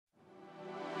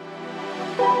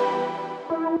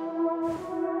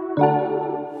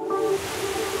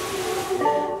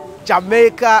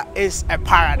Jamaica is a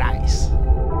paradise.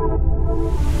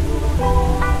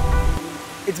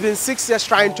 It's been 6 years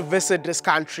trying to visit this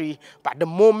country, but the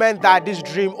moment that this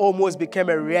dream almost became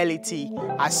a reality,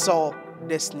 I saw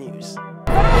this news.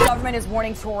 The government is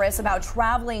warning tourists about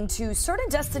traveling to certain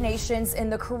destinations in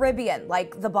the Caribbean,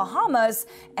 like the Bahamas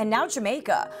and now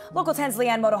Jamaica. Local 10's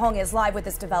Leanne Motohong is live with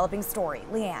this developing story.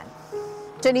 Leanne.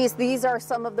 Janice, these are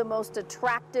some of the most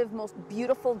attractive, most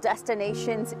beautiful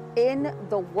destinations in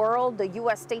the world. The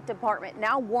U.S. State Department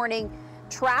now warning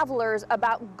travelers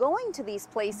about going to these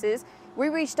places. We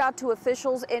reached out to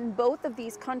officials in both of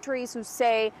these countries who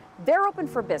say they're open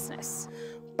for business.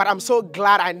 But I'm so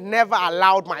glad I never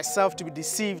allowed myself to be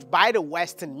deceived by the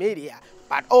Western media.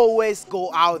 But always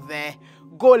go out there,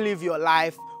 go live your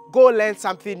life, go learn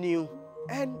something new,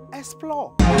 and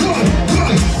explore.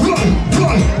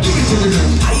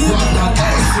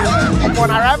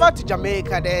 Upon arrival to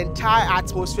Jamaica, the entire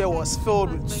atmosphere was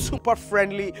filled with super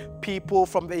friendly people,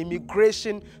 from the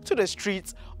immigration to the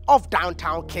streets of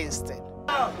downtown Kingston.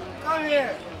 Come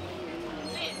here.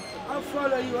 I'll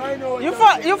follow you. I know. You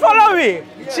follow me?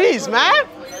 Yeah, jeez, man.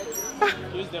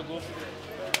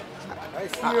 I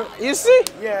see you. You see?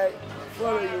 Yeah,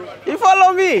 follow you. You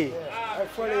follow me? Yeah, I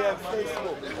follow you on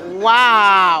Facebook.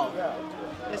 Wow. Yeah.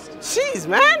 Jeez,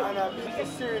 man. And I've been to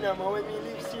Suriname. When we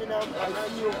leave Suriname, and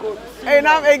then you go to Suriname. Hey,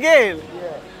 now again.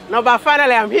 Yeah. No, but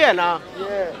finally I'm here now.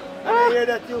 Yeah. And I hear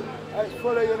that I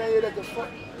follow you and I hear that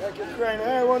you're crying.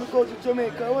 I want to go to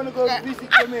Jamaica. I want to go visit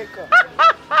Jamaica.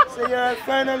 So yeah, I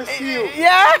finally see you.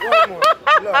 Yeah. One more.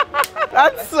 Look.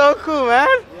 That's so cool, man.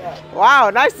 Yeah. Wow,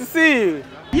 nice to see you.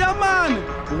 Yeah, man.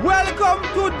 Welcome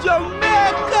to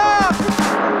Jamaica.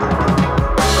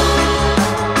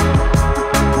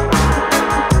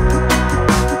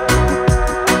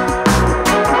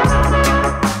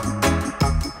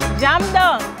 Jam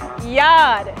down,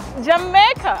 yard,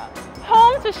 Jamaica,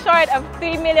 home to short of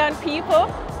 3 million people,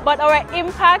 but our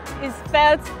impact is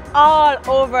felt all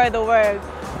over the world.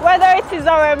 Whether it is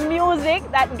our music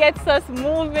that gets us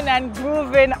moving and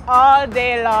grooving all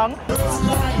day long,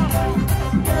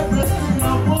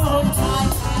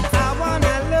 I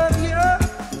wanna love you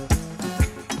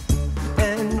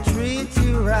and treat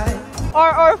you right. or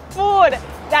our food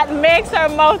that makes our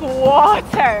mouth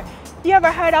water. You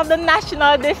ever heard of the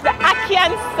national dish, the ackee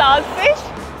and saltfish?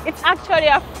 It's actually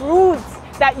a fruit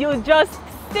that you just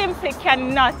simply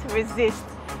cannot resist.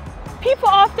 People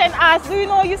often ask, do you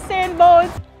know Usain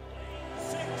Bolt?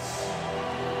 6,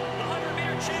 the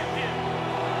 100-meter champion,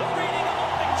 the reigning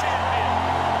Olympic champion,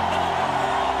 the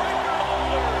world record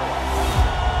holder,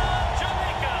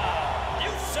 Jamaica,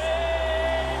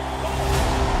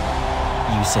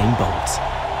 Usain Bolt.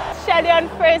 Shelly and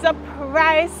Fraser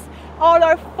Price, all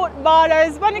our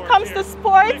footballers. When it comes to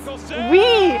sports,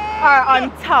 we are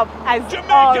on top as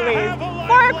always.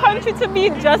 For our country to be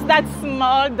just that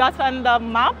small dot on the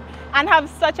map and have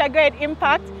such a great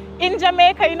impact, in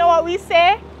Jamaica, you know what we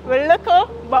say? We're little,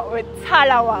 but we're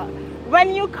talawa.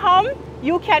 When you come,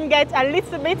 you can get a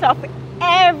little bit of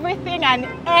everything and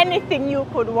anything you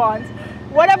could want.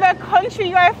 Whatever country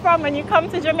you are from, when you come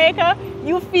to Jamaica,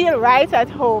 you feel right at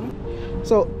home.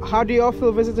 So, how do you all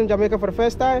feel visiting Jamaica for the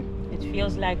first time? It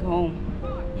feels like home.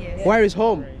 Yes. Where is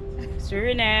home?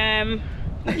 Suriname.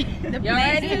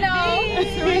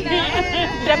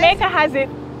 Jamaica has it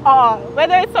all,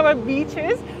 whether it's our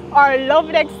beaches or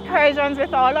lovely excursions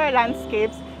with all our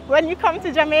landscapes. When you come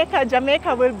to Jamaica,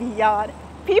 Jamaica will be yard.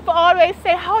 People always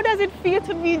say, how does it feel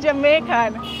to be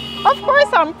Jamaican? Of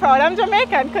course I'm proud, I'm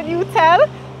Jamaican, could you tell?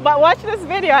 But watch this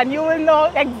video and you will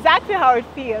know exactly how it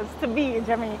feels to be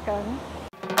Jamaican.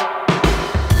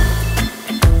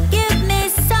 Give me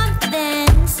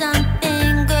something,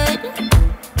 something good.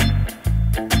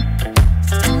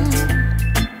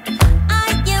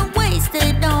 I get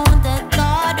wasted on the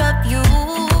thought of you.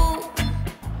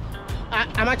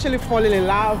 I'm actually falling in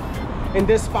love in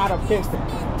this part of Kingston.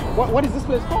 What is this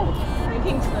place called? New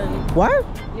Kingston. What?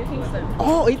 New Kingston.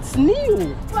 Oh, it's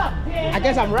new. I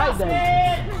guess I'm right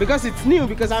then. Because it's new,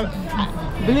 because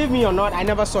believe me or not, I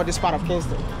never saw this part of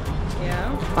Kingston.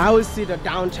 Yeah. I always see the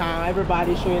downtown,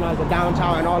 everybody showing us the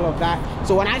downtown and all of that.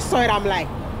 So when I saw it, I'm like,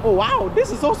 oh wow,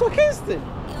 this is also Kingston.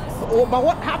 Oh, but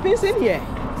what happens in here?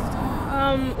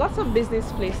 Lots of business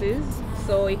places.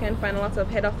 So you can find lots of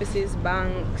head offices,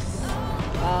 banks.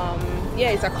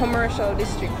 Yeah, it's a commercial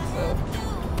district. So.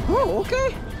 Oh,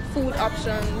 okay. Food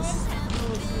options.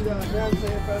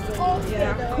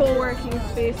 Yeah, co-working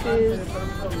spaces.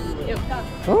 Yep.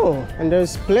 Oh, and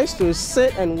there's a place to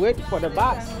sit and wait for the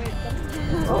bus.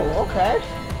 Oh, okay.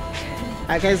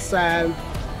 I guess I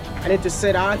need to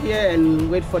sit out here and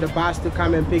wait for the bus to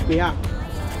come and pick me up.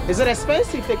 Is it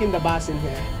expensive taking the bus in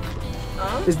here?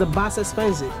 Is the bus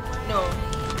expensive? No.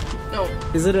 No.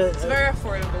 Is it It's very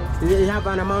affordable. Do you have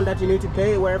an amount that you need to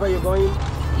pay wherever you're going?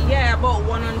 Yeah, about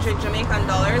 100 Jamaican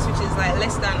dollars, which is like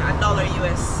less than $1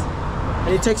 US.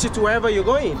 And it takes you to wherever you're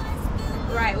going?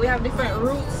 Right, we have different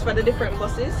routes for the different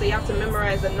buses, so you have to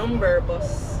memorize the number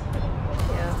bus.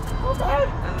 Yeah. Okay.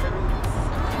 And the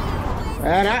routes.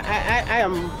 And I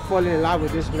am falling in love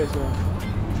with this place now.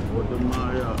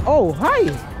 WODEMAYA. Oh, hi.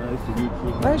 Nice to meet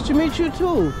you. Nice to meet you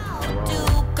too.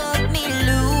 Cut me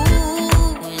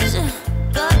loose,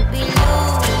 cut me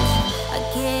loose.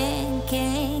 I can't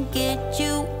get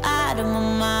you out of my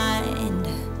mind.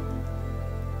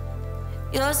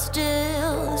 You're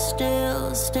still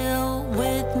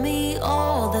with me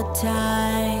all the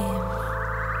time.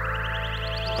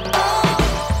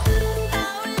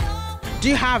 Do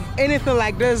you have anything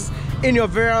like this in your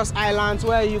various islands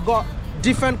where you got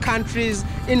different countries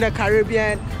in the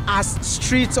Caribbean as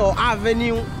streets or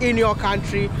avenue in your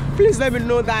country? Please let me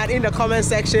know that in the comment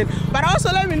section. But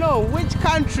also let me know which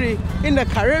country in the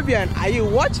Caribbean are you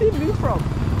watching me from.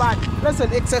 But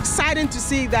listen, it's exciting to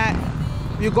see that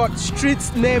you got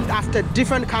streets named after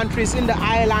different countries in the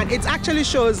island. It actually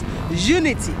shows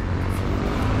unity.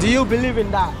 Do you believe in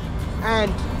that?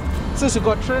 And since you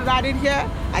got Trinidad in here,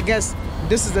 I guess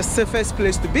this is the safest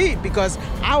place to be, because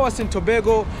I was in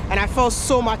Tobago and I felt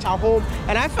so much at home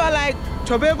and I felt like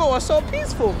Tobago was so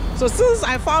peaceful. So since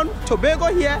I found Tobago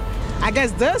here, I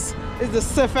guess this is the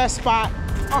safest part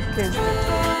of Kingston.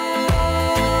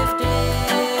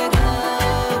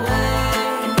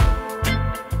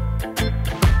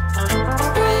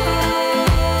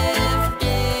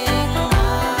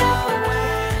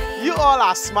 You all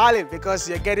are smiling because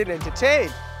you're getting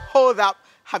entertained. Hold up,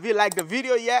 have you liked the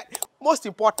video yet? Most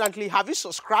importantly, have you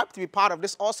subscribed to be part of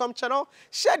this awesome channel?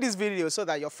 Share this video so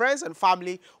that your friends and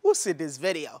family will see this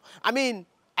video. I mean,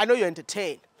 I know you're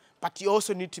entertained, but you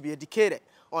also need to be educated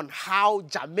on how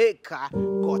Jamaica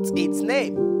got its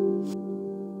name.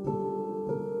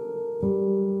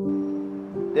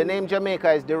 The name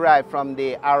Jamaica is derived from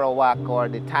the Arawak or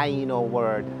the Taino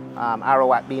word,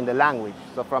 Arawak being the language.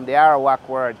 So from the Arawak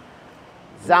word,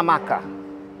 Zamaka,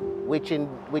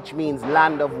 which means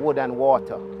land of wood and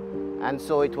water. And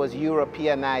so it was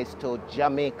Europeanized to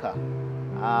Jamaica.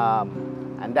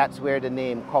 And that's where the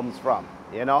name comes from,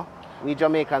 you know? We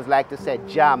Jamaicans like to say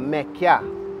Jamaica,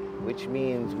 which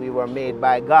means we were made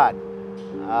by God.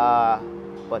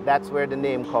 But that's where the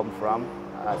name comes from.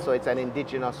 So it's an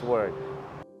indigenous word.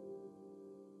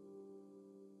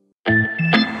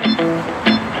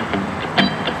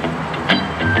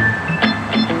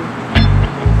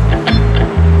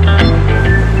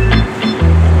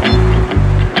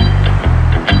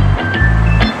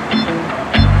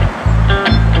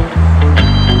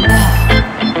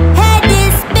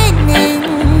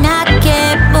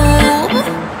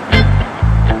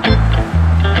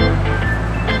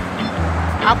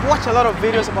 I've watched a lot of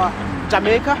videos about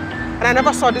Jamaica, and I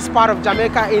never saw this part of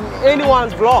Jamaica in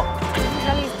anyone's vlog.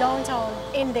 Usually it's downtown,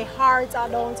 in the heart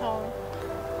of downtown.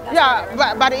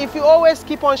 But if you always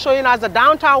keep on showing us the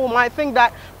downtown, we might think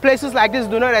that places like this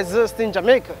do not exist in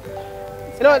Jamaica.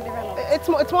 You know, it's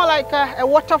more like a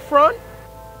waterfront.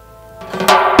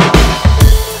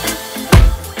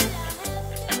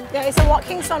 Yeah, it's a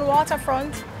Kingston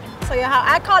waterfront. So you have,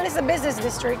 I call this a business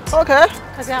district. Okay.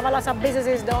 Because you have a lot of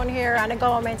businesses down here, and the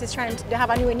government is trying to, they have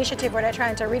a new initiative where they're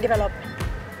trying to redevelop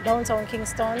downtown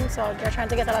Kingston. So they're trying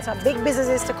to get a lot of big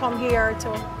businesses to come here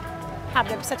to have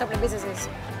them set up the businesses.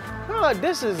 Oh,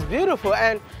 this is beautiful,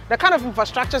 and the kind of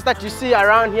infrastructures that you see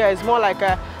around here is more like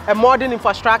a modern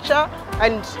infrastructure.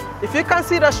 And if you can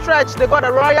see the stretch, they got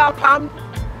a royal palm,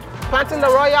 planting the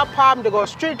royal palm, they got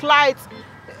street lights.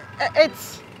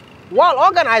 It's well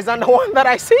organized than the one that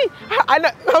I see.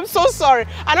 I'm so sorry.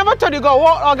 I never thought you got a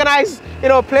well organized, you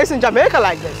know, place in Jamaica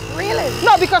like this. Really?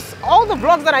 No, because all the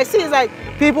vlogs that I see is like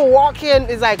people walking,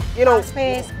 is like, you know.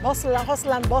 Space, bustle,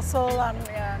 hustle and bustle, and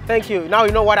yeah. Thank you. Now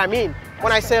you know what I mean.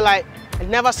 When I say like, I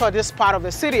never saw this part of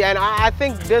the city, and I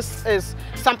think this is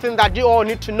something that you all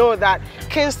need to know, that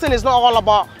Kingston is not all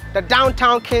about the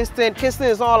downtown Kingston. Kingston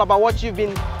is not all about what you've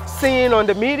been seeing on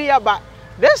the media, but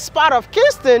this part of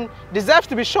Kingston deserves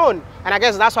to be shown, and I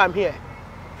guess that's why I'm here.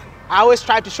 I always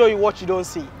try to show you what you don't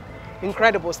see.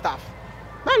 Incredible stuff.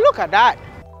 Man, look at that.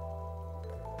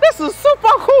 This is super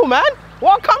cool, man.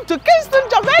 Welcome to Kingston,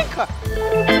 Jamaica.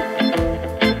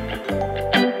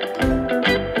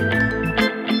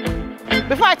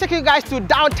 Before I take you guys to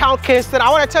downtown Kingston, I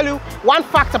want to tell you one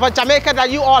fact about Jamaica that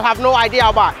you all have no idea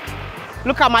about.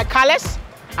 Look at my colors.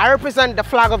 I represent the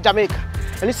flag of Jamaica.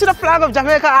 And you see the flag of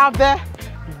Jamaica out there?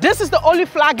 This is the only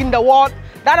flag in the world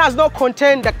that does not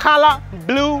contain the color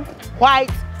blue,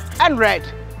 white, and red.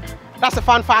 That's a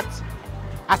fun fact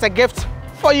as a gift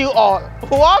for you all.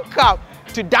 Welcome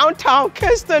to downtown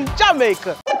Kingston,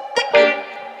 Jamaica.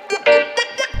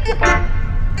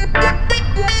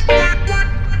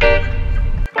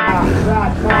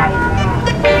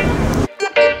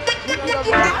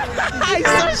 He's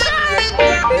so shy.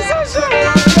 He's so shy.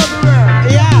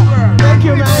 Yeah. Thank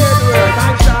you, man.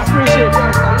 Thanks, I appreciate it.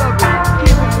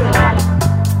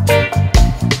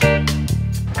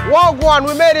 Wagwan,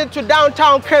 we made it to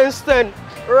downtown Kingston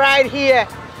right here.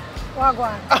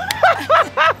 Wagwan.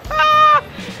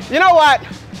 You know what?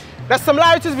 The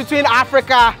similarities between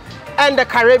Africa and the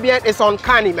Caribbean is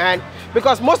uncanny, man.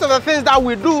 Because most of the things that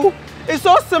we do is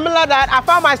so similar that I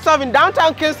found myself in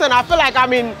downtown Kingston. I feel like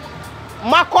I'm in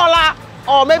Makola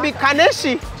or maybe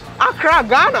Kaneshi, Accra,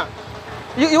 Ghana.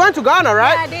 You went to Ghana,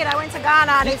 right? Yeah, I did. I went to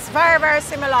Ghana and it's very, very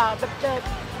similar.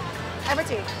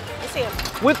 Everything, the same.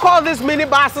 We call these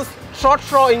minibuses short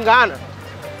straw in Ghana.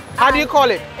 How do you call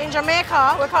it? In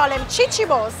Jamaica, we call them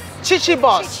chichibos.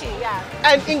 Chichibos. Chichi, yeah.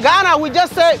 And in Ghana, we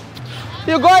just say,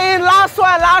 you go in, last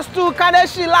one, last two,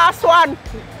 Kaneshi, last one.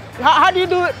 How do you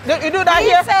do it? You do that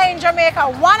here? We say in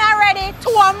Jamaica, one already,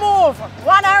 two on move.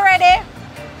 One already,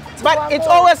 two but on it's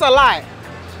move. always a lie.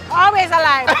 Always a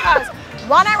lie, because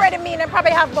one already mean they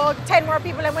probably have about 10 more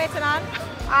people they're waiting on,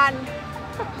 and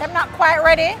they're not quite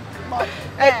ready. But,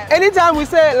 yeah. Anytime we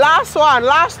say last one,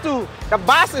 last two, the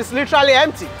bus is literally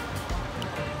empty.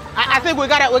 I think we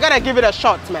gotta give it a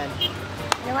shot, man.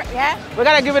 Yeah? We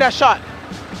gotta give it a shot.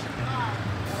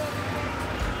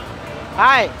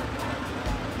 Hi.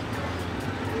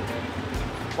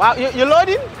 Wow, you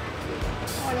loading?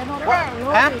 Oh, you're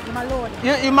not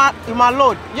loading. You might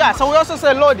load. Yeah, so we also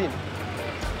say loading.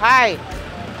 Hi.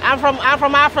 I'm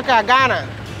from Africa, Ghana.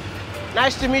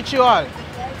 Nice to meet you all.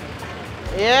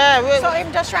 Yeah. So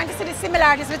I'm just trying to see the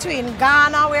similarities between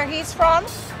Ghana, where he's from,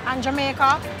 and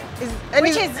Jamaica,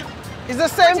 it's the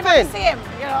same thing. The same,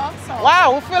 you know. So.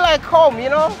 Wow, we feel like home, you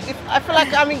know. I feel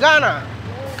like I'm in Ghana.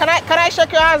 Can I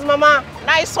shake your hands, Mama?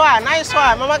 Nice one, nice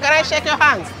one. Mama, can I shake your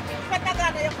hands?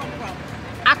 Where you come from?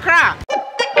 Accra.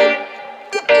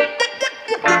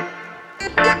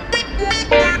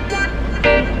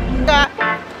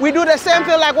 We do the same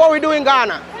thing like what we do in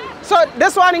Ghana. So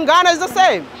this one in Ghana is the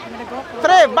same.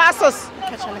 3 buses.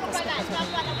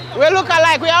 We look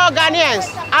alike, we are all Ghanaians.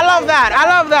 I love that, I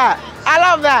love that, I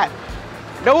love that.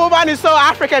 The woman is so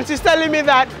African, she's telling me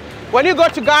that when you go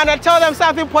to Ghana, tell them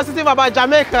something positive about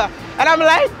Jamaica. And I'm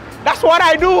like, that's what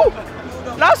I do.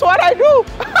 That's what I do.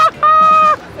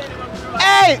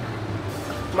 Hey!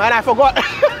 Man, I forgot.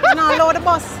 No, load the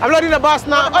bus. I'm loading the bus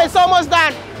now. Oh, it's almost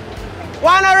done.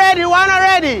 One already, one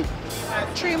already.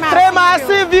 3 miles,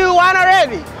 sea view, one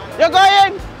already. You're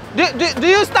going? Do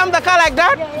you stamp the car like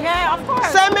that? Yeah, of course.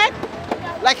 Same it?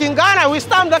 Like in Ghana, we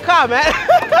stamp the car, man.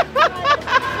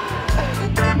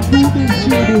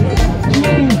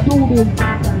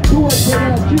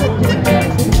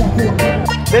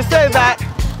 They say that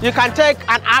you can take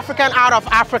an African out of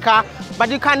Africa, but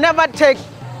you can never take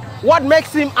what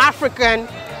makes him African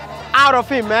out of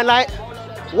him, man. Like,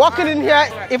 walking in here,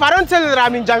 if I don't tell you that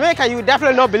I'm in Jamaica, you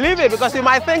definitely not believe it, because you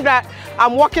might think that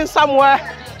I'm walking somewhere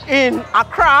in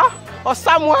Accra or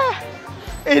somewhere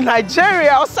in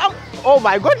Nigeria or some, oh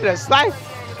my goodness, like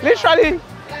literally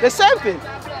the same thing.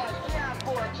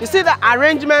 You see the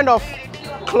arrangement of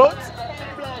clothes?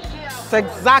 It's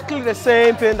exactly the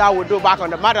same thing that we do back on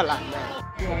the motherland.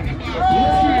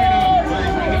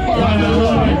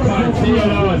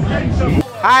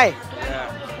 Hi.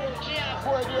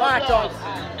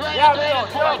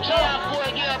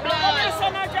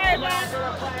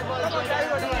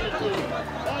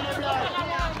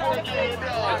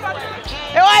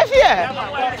 Your wife here?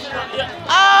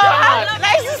 Oh,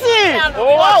 nice to see you.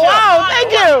 Oh, wow,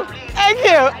 thank you. Thank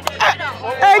you.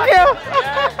 Thank you.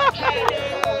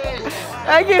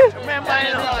 Thank you.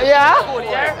 Yeah?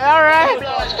 All right.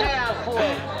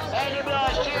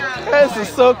 This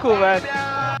is so cool, man.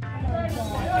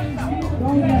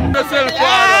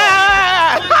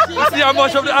 You see how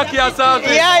much of the Akia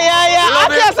saltfish? Yeah.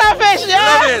 Akia saltfish,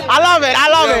 yeah. I love it.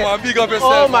 Man, big up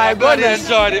yourself. Oh my goodness.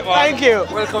 Enjoyed it, man. Thank you.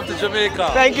 Welcome to Jamaica.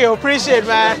 Thank you. Appreciate it,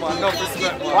 man. Enough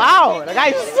respect, man. Wow, the guy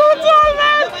is so tall,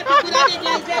 man.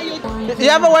 You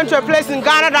ever went to a place in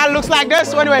Ghana that looks like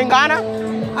this when you were in Ghana?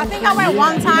 I think I went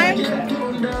one time.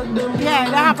 Yeah,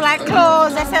 they have like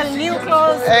clothes, they sell new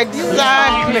clothes.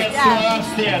 Exactly.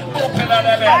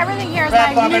 Yeah. Everything here is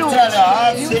like new.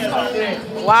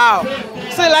 Wow.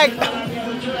 See, like,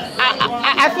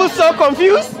 I feel so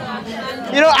confused.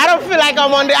 You know, I don't feel like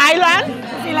I'm on the island.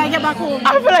 feel like you're back home?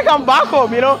 I feel like I'm back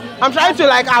home, you know. I'm trying to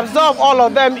like absorb all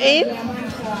of them in.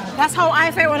 That's how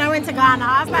I felt when I went to Ghana.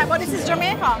 I was like, but this is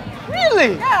Jamaica.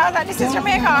 Really? Yeah, I was like, this is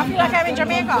Jamaica. I feel like I'm in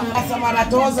Jamaica.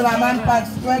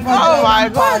 Oh my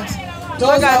God.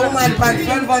 Those are woman pants,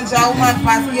 12 ounce are woman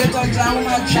pants, 8 ounce are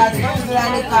woman shirts, those are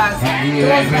the cars. Thank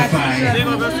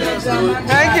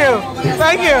you.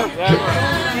 Thank you.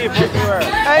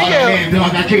 Thank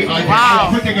you. Wow.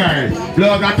 Pretty girl.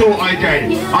 Look at 200.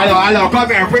 Hello, come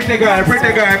here, pretty girl,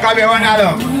 come here, one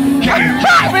hello.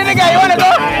 Pretty girl, you wanna go?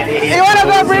 You wanna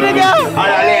go, pretty girl?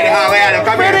 Hello, lady,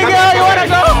 come here. Pretty girl, you wanna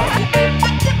go?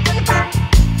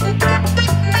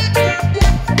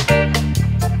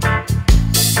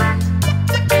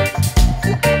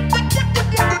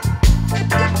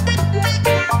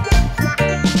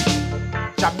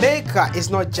 Jamaica is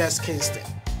not just Kingston.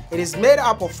 It is made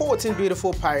up of 14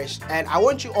 beautiful parishes, and I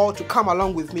want you all to come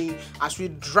along with me as we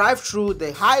drive through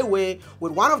the highway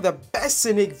with one of the best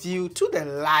scenic views to the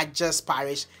largest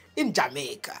parish in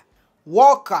Jamaica.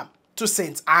 Welcome to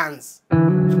St. Anne's.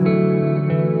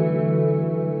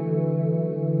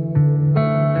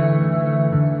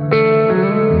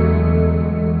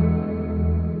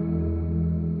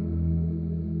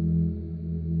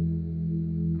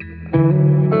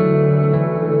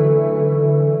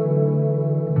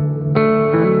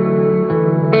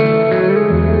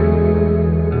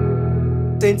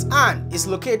 St. Anne is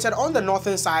located on the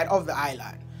northern side of the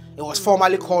island. It was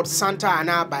formerly called Santa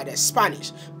Ana by the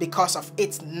Spanish because of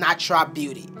its natural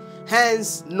beauty,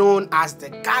 hence known as the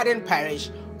Garden Parish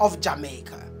of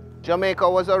Jamaica. Jamaica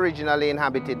was originally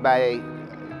inhabited by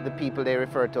the people they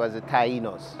refer to as the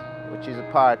Taínos, which is a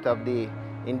part of the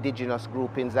indigenous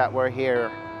groupings that were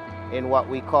here in what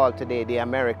we call today the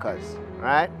Americas,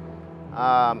 right?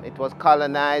 It was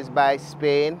colonized by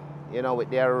Spain, you know, with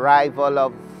the arrival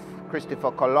of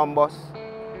Christopher Columbus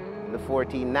in the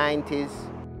 1490s.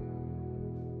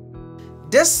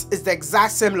 This is the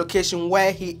exact same location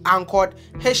where he anchored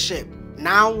his ship,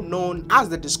 now known as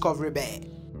the Discovery Bay.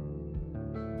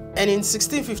 And in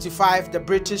 1655, the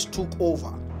British took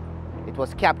over. It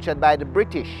was captured by the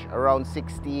British around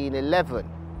 1611,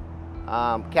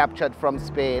 captured from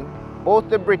Spain. Both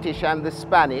the British and the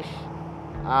Spanish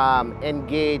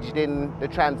engaged in the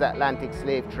transatlantic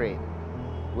slave trade,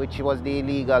 which was the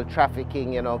illegal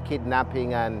trafficking, you know,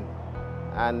 kidnapping and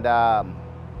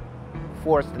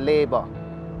forced labor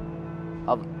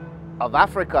of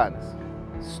Africans,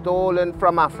 stolen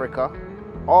from Africa,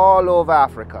 all over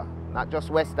Africa, not just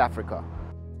West Africa.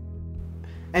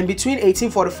 And between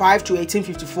 1845 to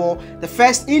 1854, the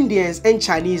first Indians and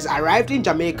Chinese arrived in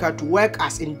Jamaica to work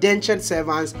as indentured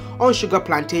servants on sugar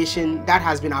plantation that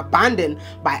has been abandoned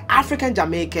by African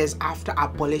Jamaicans after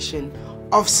abolition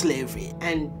of slavery.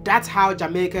 And that's how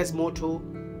Jamaica's motto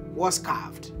was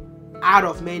carved: out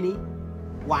of many,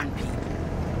 one people.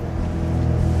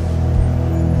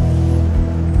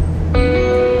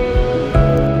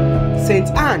 St.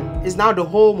 Anne is now the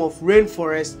home of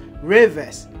rainforests,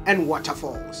 rivers, and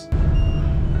waterfalls.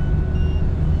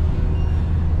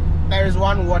 There is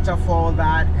one waterfall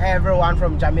that everyone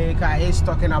from Jamaica is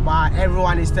talking about.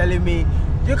 Everyone is telling me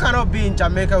you cannot be in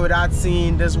Jamaica without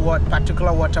seeing this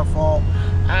particular waterfall,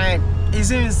 and it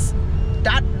seems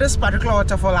that this particular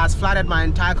waterfall has flooded my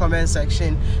entire comment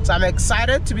section. So I'm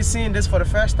excited to be seeing this for the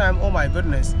first time. Oh my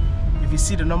goodness, if you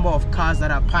see the number of cars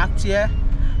that are parked here,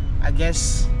 I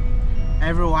guess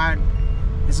everyone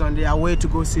is on their way to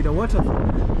go see the waterfall.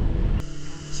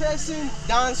 Chasing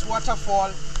Dan's waterfall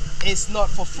is not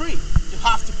for free. You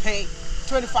have to pay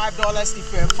 $25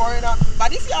 if you're a foreigner,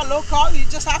 but if you're local, you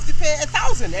just have to pay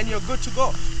 $1,000 and you're good to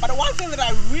go. But the one thing that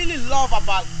I really love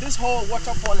about this whole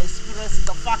waterfall experience is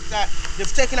the fact that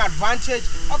they've taken advantage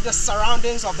of the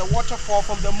surroundings of the waterfall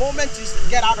from the moment you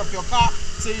get out of your car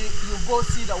till you go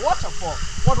see the waterfall.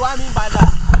 What do I mean by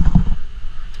that?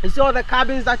 It's all the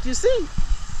cabins that you see.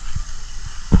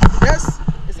 This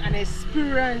is an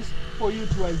experience for you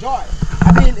to enjoy.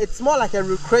 I mean, it's more like a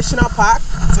recreational park,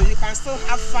 so you can still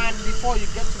have fun before you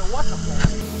get to the waterfall.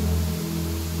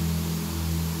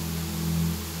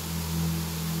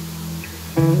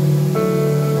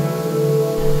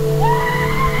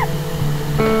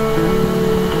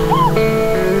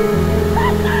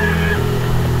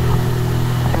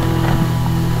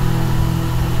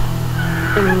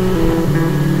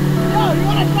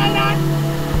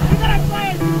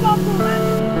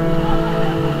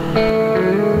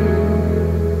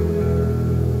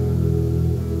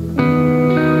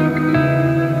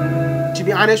 To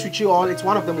be honest with you all, it's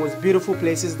one of the most beautiful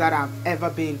places that I've ever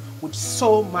been, with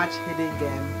so much hidden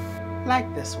game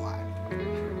like this one.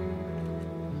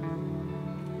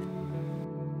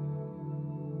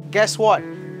 guess what?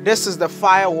 This is the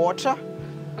fire water.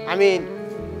 I mean,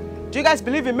 do you guys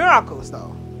believe in miracles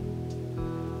though?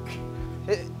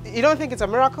 You don't think it's a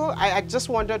miracle? I just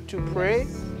wanted to pray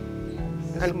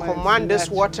and command this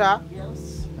water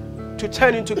to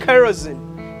turn into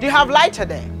kerosene. Do you have lighter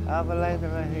there? I have a lighter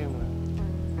right here,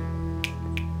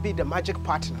 man. Be the magic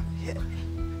partner. Yeah.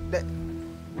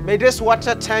 May this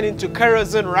water turn into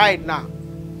kerosene right now.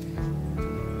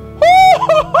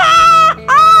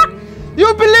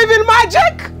 You believe in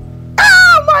magic?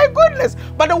 Oh my goodness.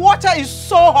 But the water is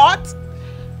so hot.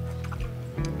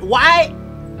 Why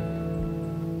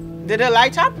did it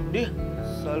light up?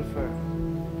 Sulfur.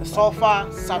 The sulfur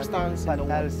substance.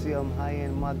 Potassium,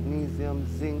 iron, magnesium,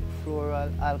 zinc,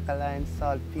 fluoride, alkaline,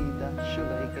 saltpeter,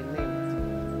 sugar, you can name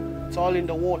it. It's all in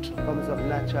the water. Comes up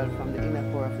natural from the inner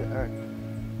core of the earth.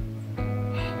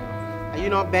 Are you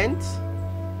not bent?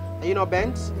 Are you not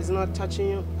bent? It's not touching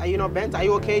you? Are you not bent? Are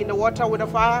you okay in the water with the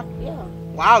fire? Yeah.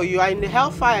 Wow, you are in the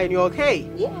hellfire and you're okay?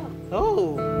 Yeah.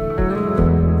 Oh.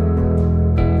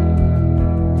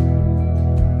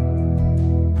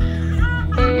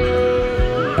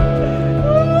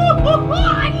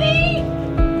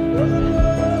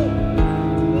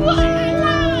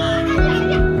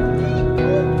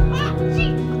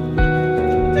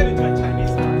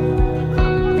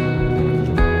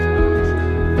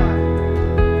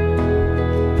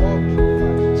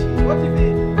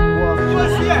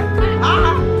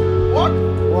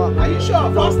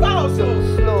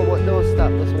 Slow, but don't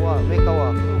stop. Just walk. Make a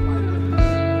walk.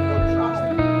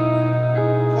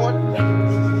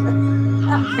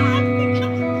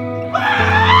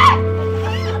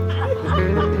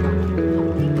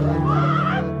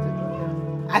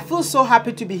 I feel so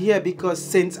happy to be here because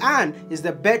St. Anne is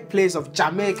the birthplace of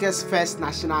Jamaica's first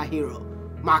national hero,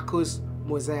 Marcus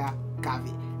Mosiah Garvey.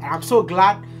 And I'm so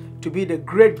glad to be the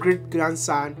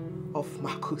great-great-grandson of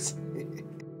Marcus.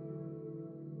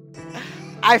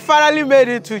 I finally made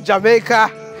it to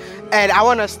Jamaica, and I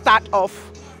want to start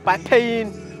off by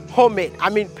paying homage,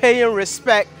 paying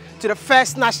respect to the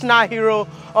first national hero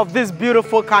of this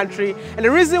beautiful country. And the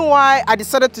reason why I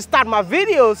decided to start my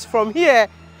videos from here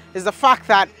is the fact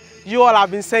that you all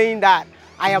have been saying that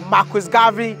I am Marcus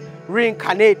Garvey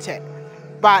reincarnated.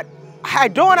 But I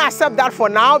don't accept that for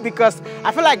now because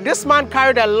I feel like this man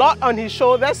carried a lot on his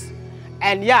shoulders.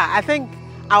 And yeah, I think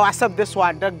I'll accept this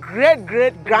one, the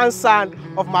great-great-grandson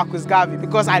of Marcus Garvey,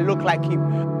 because I look like him.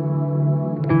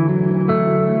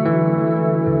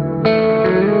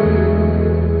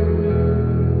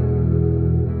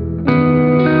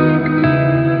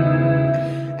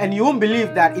 And you won't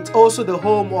believe that it's also the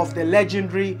home of the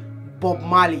legendary Bob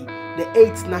Marley, the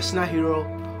 8th national hero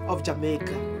of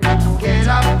Jamaica. Get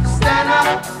up, stand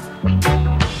up,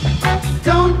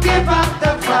 don't give up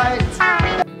the fight.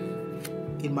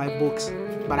 In my books.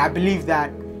 But I believe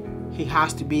that he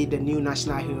has to be the new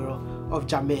national hero of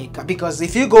Jamaica. Because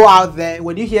if you go out there,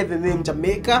 when you hear the name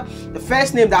Jamaica, the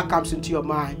first name that comes into your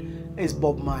mind is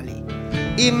Bob Marley.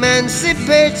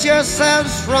 Emancipate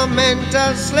yourselves from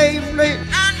mental slavery and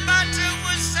battle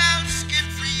ourselves, get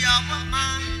free our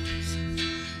minds.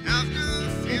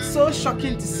 It's so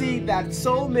shocking to see that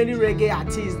so many reggae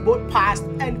artists, both past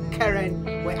and current,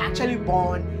 were actually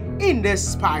born in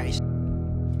this parish.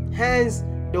 Hence,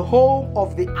 the home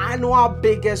of the annual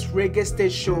biggest reggae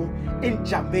stage show in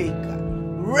Jamaica.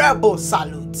 Rebel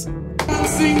salute.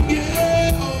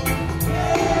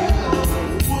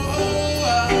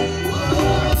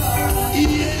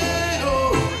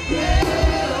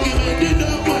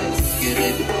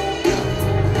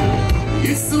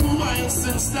 It's a while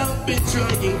since I've been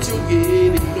trying to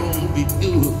get it, don't be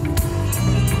good.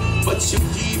 But you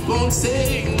keep on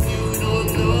saying you don't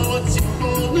know what you're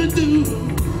gonna do.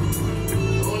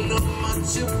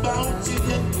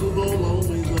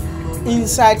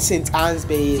 Inside St. Anne's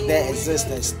Bay, there exists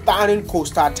a stunning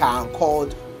coastal town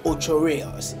called Ocho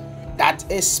Rios. That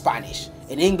is Spanish.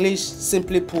 In English,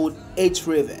 simply put, 8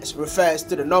 rivers refers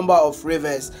to the number of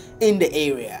rivers in the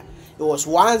area. It was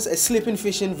once a sleeping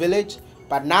fishing village,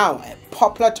 but now a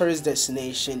popular tourist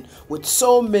destination with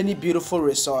so many beautiful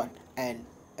resorts and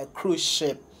a cruise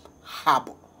ship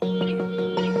harbor.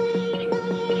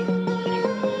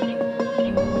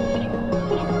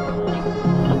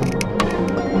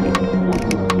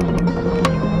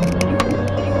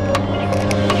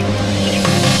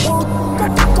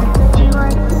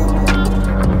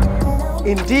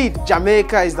 Indeed, Indeed,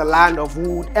 Jamaica is the land of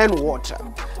wood and water.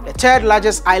 The third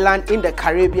largest island in the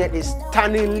Caribbean is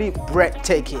stunningly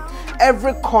breathtaking.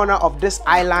 Every corner of this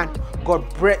island got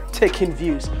breathtaking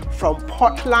views from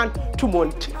Portland to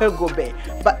Montego Bay.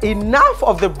 But enough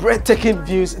of the breathtaking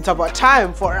views, it's about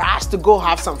time for us to go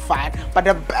have some fun. But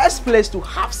the best place to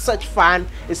have such fun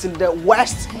is in the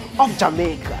west of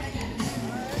Jamaica.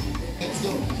 Let's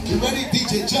go. You ready,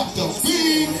 DJ? Jump the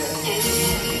beat.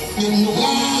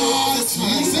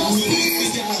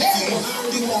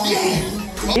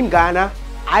 In Ghana,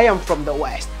 I am from the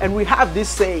west, and we have this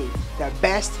saying, the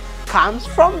best comes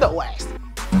from the west.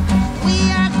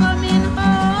 We are coming home.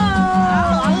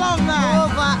 I love that.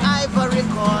 Over Ivory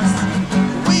Coast.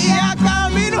 We are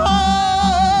coming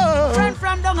home. Friend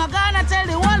from Donga Ghana, tell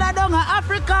the whole of Donga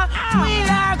Africa. We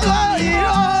are going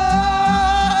home.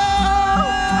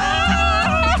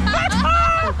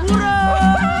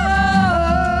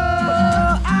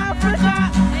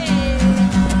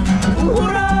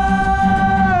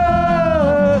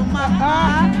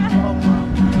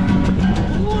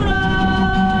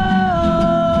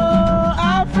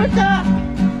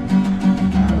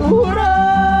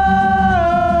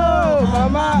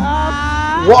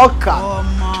 Welcome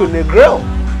to the grill.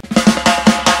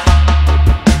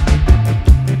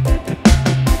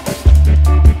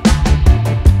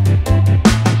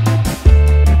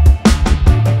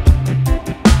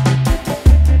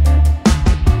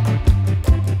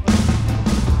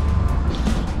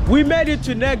 We made it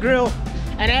to Negril,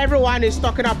 and everyone is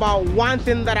talking about one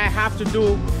thing that I have to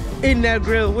do in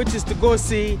Negril, which is to go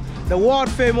see the world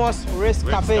famous Ritz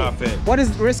Cafe. What is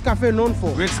Ritz Cafe known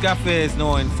for? Ritz Cafe is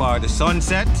known for the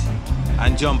sunset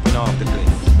and jumping off the cliff.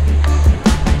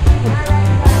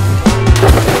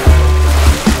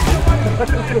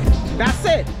 That's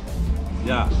it?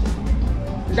 Yeah.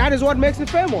 That is what makes it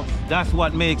famous? That's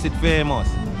what makes it famous.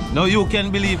 Now you can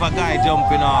believe a guy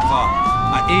jumping off a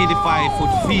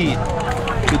 85-foot feet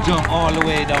to jump all the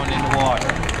way down in the water.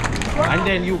 And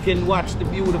then you can watch the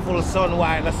beautiful sun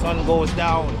while the sun goes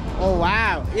down. Oh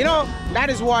wow. You know, that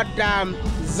is what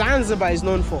Zanzibar is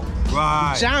known for.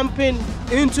 Right. Jumping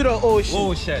into the ocean.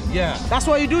 Ocean, yeah. That's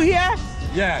what you do here?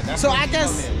 Yeah. That's so I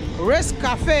guess Ritz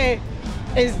Cafe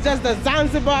is just the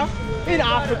Zanzibar in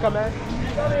Africa, man.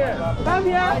 Come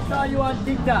here. I saw you on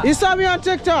TikTok. You saw me on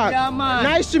TikTok? Yeah, man.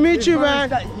 Nice to meet you, man.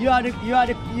 You are the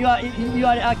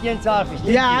Aki and Saltfish.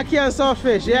 Yeah, Aki and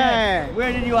Saltfish, yeah. Yes.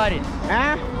 Where did you have it?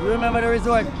 Huh? You remember the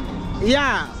resort?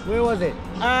 Yeah. Where was it?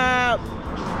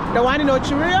 The one in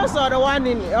Ochirios or the one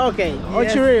in, okay,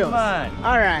 yes, Ochirios. Man.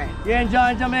 All right. You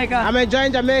enjoying Jamaica? I'm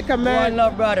enjoying Jamaica, man. One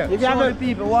love, brother. If you have the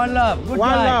people, one love. Good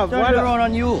one guy. love. Turn one it around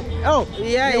on you. Oh,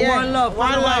 yeah. One love.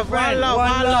 One love. One love.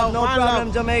 One love. No one problem,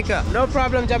 love. Jamaica. No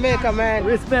problem, Jamaica, man.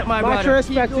 Respect, my brother. Much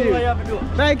respect to you. What you have to do.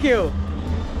 Thank you.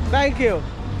 Thank you.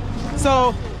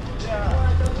 So,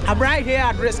 I'm right here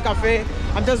at Ritz Cafe.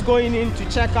 I'm just going in to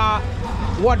check out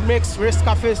what makes Ritz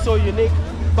Cafe so unique.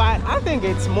 But I think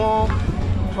it's more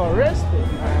touristic,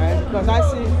 right? Because I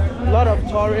see a lot of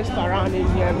tourists around in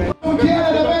here, man.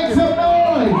 Canada, make some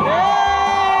noise!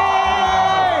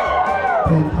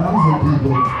 10,000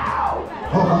 people.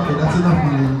 Oh, okay, that's enough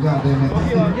money. Goddamn it.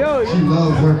 She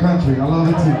loves her country. I love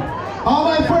it too. All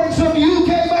my friends from the UK,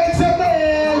 make some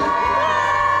noise!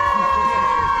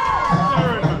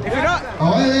 If you don't, oh,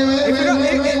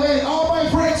 wait. All my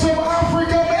friends from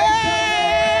Africa,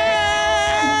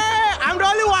 I'm the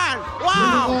only one.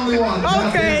 Wow. Only one.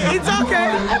 Okay, it's okay.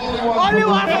 Only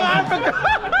one from Africa.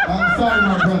 I'm sorry,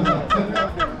 my brother.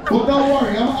 Well, don't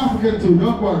worry. I'm African too.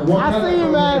 Don't worry. I see you,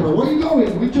 man. Where you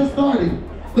going? We just started.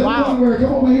 Wow. Come over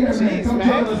here, man. Come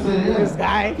join us. This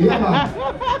guy. Yeah.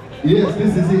 Yes,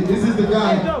 this is it. This is the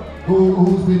guy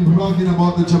who's been blogging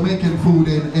about the Jamaican food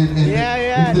and if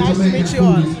the nice Jamaican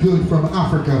food is good from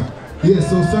Africa. Yes,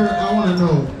 so sir, I want to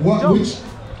know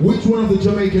which one of the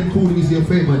Jamaican food is your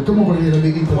favorite? Come over here, let me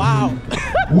interview. Wow.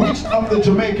 Which of the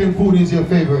Jamaican food is your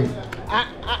favorite?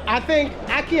 I think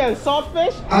Aki and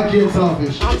Saltfish. Aki and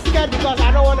Saltfish. I'm scared because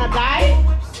I don't want to die.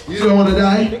 You don't want to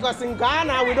die? Because in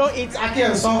Ghana, we don't eat Aki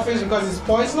and Saltfish because it's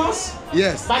poisonous.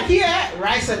 Yes. But here,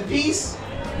 rice and peas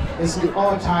is the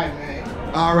all time, man.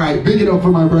 All right, big it up for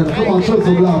my brother. Come on, show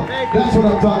some love. That's what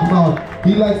I'm talking about.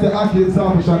 He likes the Aki and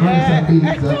Saltfish and rice and peas.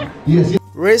 Yes.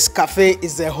 Ritz Cafe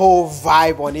is a whole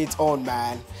vibe on its own,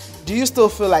 man. Do you still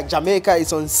feel like Jamaica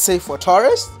is unsafe for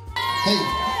tourists? Hey,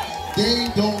 they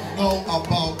don't know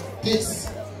about this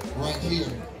right here.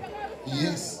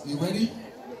 Yes, you ready?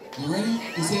 You ready?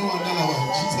 You say one another one.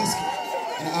 Jesus.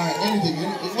 All right, anything.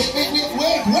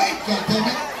 Wait,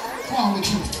 goddammit. What's wrong with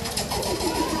you?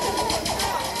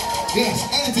 Yes,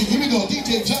 anything. Here we go.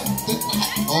 DJ jump.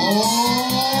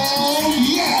 Oh,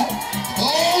 yeah.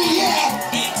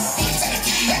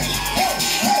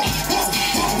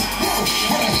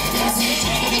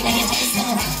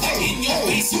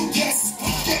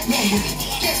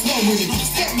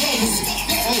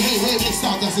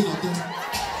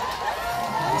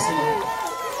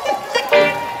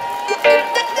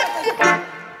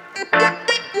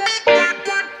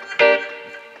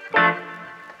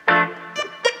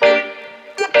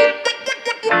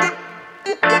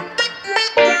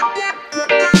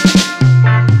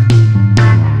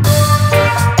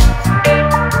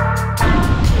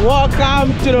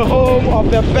 come to the home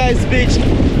of the best beach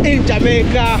in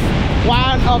Jamaica,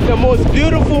 one of the most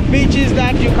beautiful beaches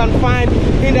that you can find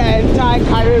in the entire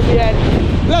Caribbean.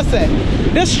 Listen,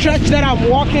 this stretch that I'm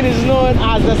walking is known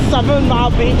as the 7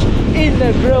 Mile Beach in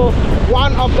the Grill,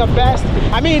 one of the best.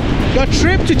 I mean, your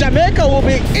trip to Jamaica will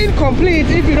be incomplete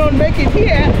if you don't make it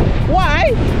here. Why?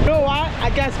 You know why? I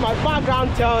guess my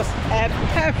background tells a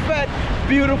perfect,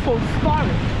 beautiful story.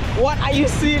 What are you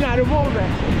seeing at the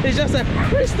moment? It's just a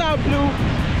crystal blue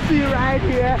sea right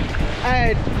here,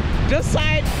 and this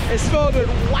side is filled with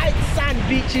white sand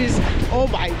beaches. Oh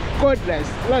my goodness.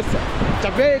 Listen,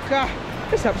 Jamaica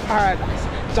is a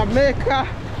paradise. Jamaica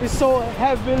is so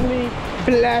heavenly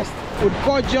blessed with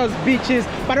gorgeous beaches.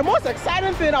 But the most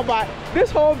exciting thing about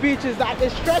this whole beach is that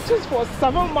it stretches for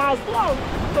 7 miles long.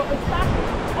 So it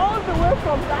starts all the way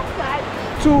from that side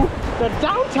to the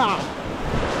downtown.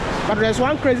 But there's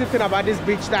one crazy thing about this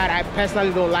beach that I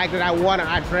personally don't like, that I want to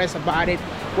address about it.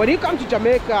 When you come to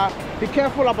Jamaica, be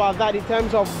careful about that in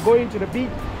terms of going to the beach,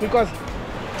 because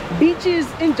beaches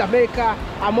in Jamaica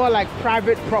are more like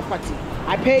private property.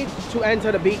 I paid to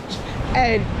enter the beach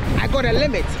and I got a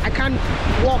limit. I can't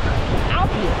walk up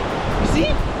here. You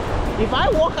see? If I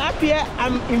walk up here,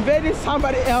 I'm invading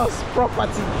somebody else's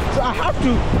property. So I have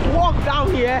to walk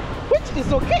down here, which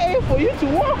is okay for you to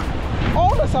walk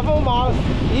all the 7 miles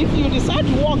if you decide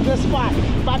to walk this far.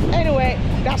 But anyway,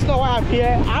 that's not why I'm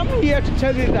here. I'm here to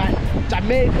tell you that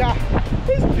Jamaica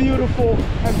is beautiful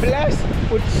and blessed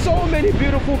with so many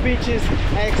beautiful beaches,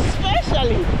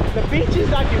 especially the beaches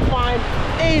that you find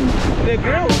in the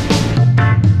Grill.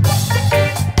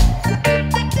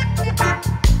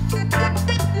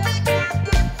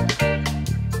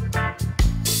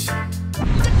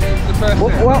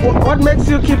 What makes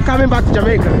you keep coming back to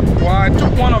Jamaica? Well, I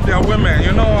took one of their women,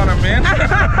 you know what I mean?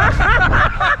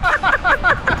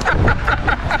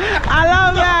 I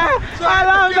love that! So I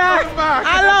love that!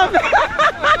 I love that!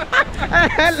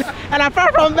 and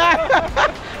apart from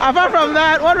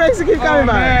that, what makes you keep coming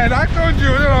back? Man, I told you,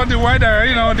 the weather,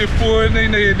 the food,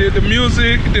 the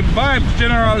music, the vibes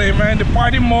generally, man, the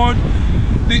party mode,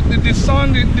 the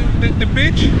sun, the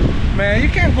beach, man, you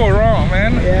can't go wrong,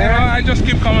 man. Yeah. I just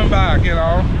keep coming back,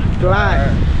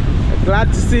 Glad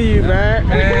to see you,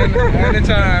 man.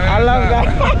 Anytime. I love that.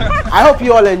 I hope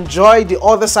you all enjoyed the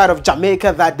other side of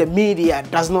Jamaica that the media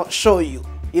does not show you.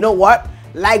 You know what?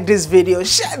 Like this video,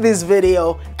 share this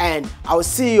video, and I will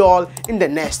see you all in the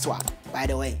next one. By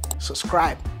the way,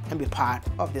 subscribe and be part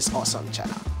of this awesome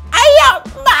channel.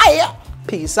 Bye.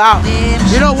 Peace out.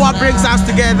 You know what brings us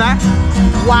together?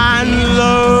 One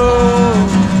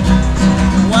love,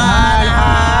 one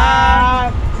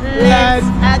heart. Let's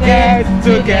get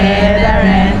together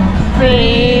and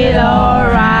feel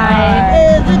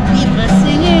alright. The people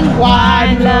singing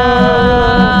one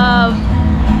love,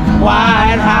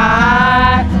 one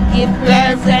heart. Give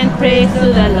thanks and praise to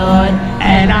the Lord,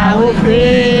 and I will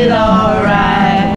feel alright.